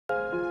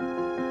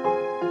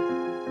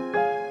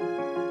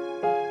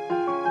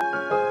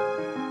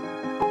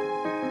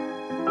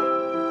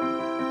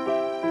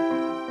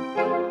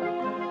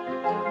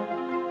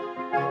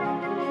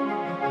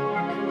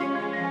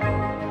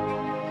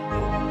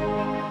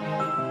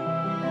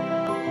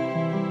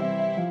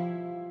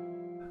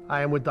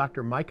I am with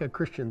Dr. Micah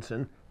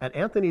Christensen at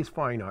Anthony's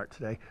Fine Art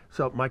today.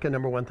 So Micah,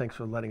 number one, thanks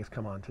for letting us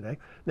come on today.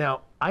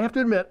 Now, I have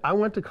to admit, I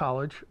went to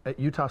college at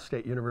Utah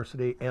State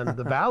University, and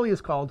the valley is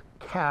called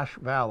Cache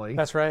Valley.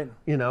 That's right.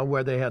 You know,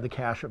 where they had the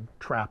cache of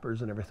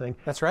trappers and everything.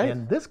 That's right.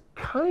 And this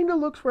kind of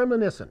looks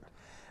reminiscent.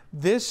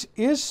 This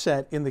is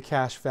set in the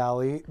Cache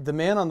Valley. The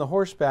man on the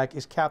horseback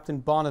is Captain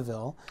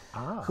Bonneville,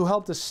 who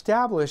helped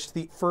establish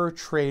the fur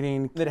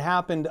trading that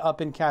happened up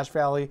in Cache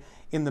Valley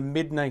in the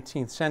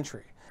mid-19th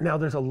century. Now,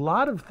 there's a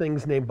lot of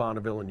things named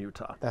Bonneville in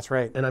Utah. That's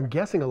right. And I'm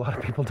guessing a lot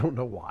of people don't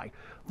know why.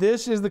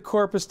 This is the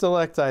corpus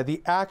delicti,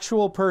 the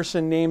actual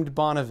person named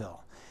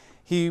Bonneville.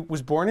 He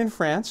was born in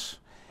France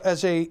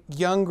as a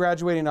young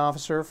graduating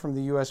officer from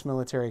the U.S.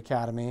 Military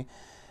Academy.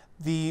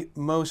 The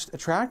most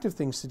attractive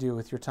things to do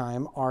with your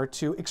time are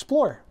to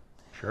explore.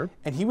 Sure.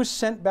 And he was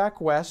sent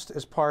back west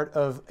as part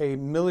of a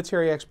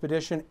military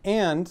expedition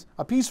and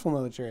a peaceful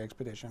military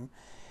expedition,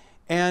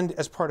 and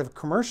as part of a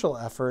commercial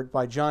effort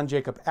by John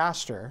Jacob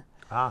Astor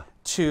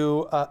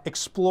to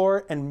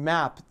explore and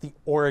map the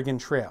Oregon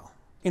Trail.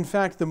 In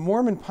fact, the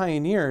Mormon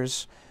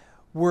pioneers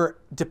were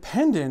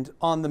dependent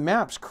on the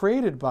maps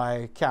created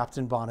by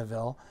Captain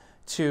Bonneville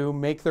to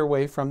make their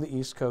way from the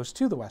East Coast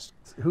to the West.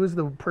 Who's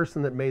the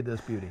person that made this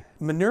beauty?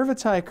 Minerva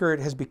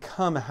Teichert has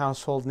become a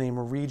household name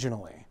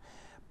regionally,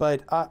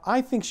 but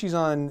I think she's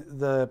on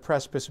the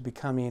precipice of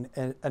becoming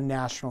a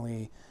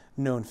nationally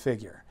known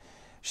figure.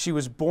 She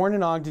was born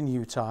in Ogden,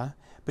 Utah,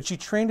 but she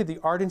trained at the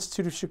Art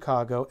Institute of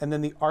Chicago and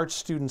then the Art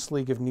Students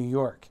League of New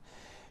York.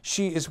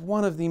 She is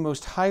one of the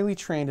most highly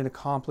trained and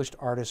accomplished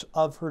artists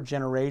of her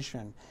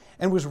generation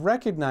and was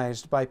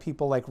recognized by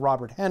people like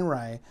Robert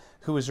Henry,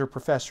 who was her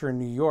professor in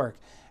New York,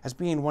 as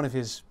being one of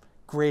his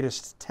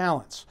greatest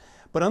talents.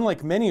 But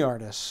unlike many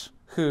artists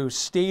who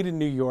stayed in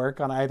New York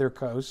on either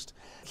coast,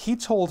 he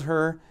told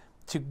her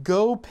to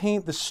go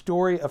paint the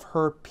story of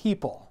her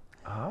people.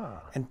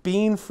 And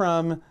being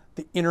from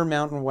the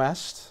Intermountain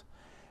West,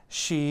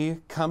 she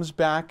comes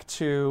back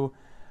to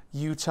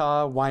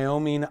Utah,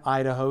 Wyoming,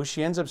 Idaho.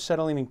 She ends up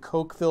settling in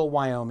Cokeville,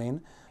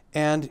 Wyoming,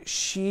 and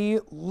she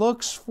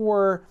looks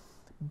for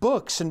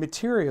books and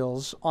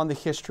materials on the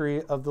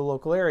history of the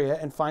local area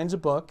and finds a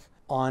book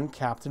on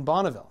Captain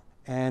Bonneville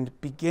and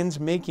begins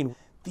making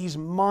these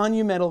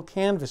monumental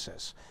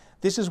canvases.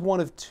 This is one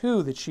of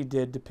two that she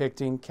did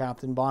depicting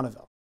Captain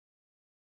Bonneville.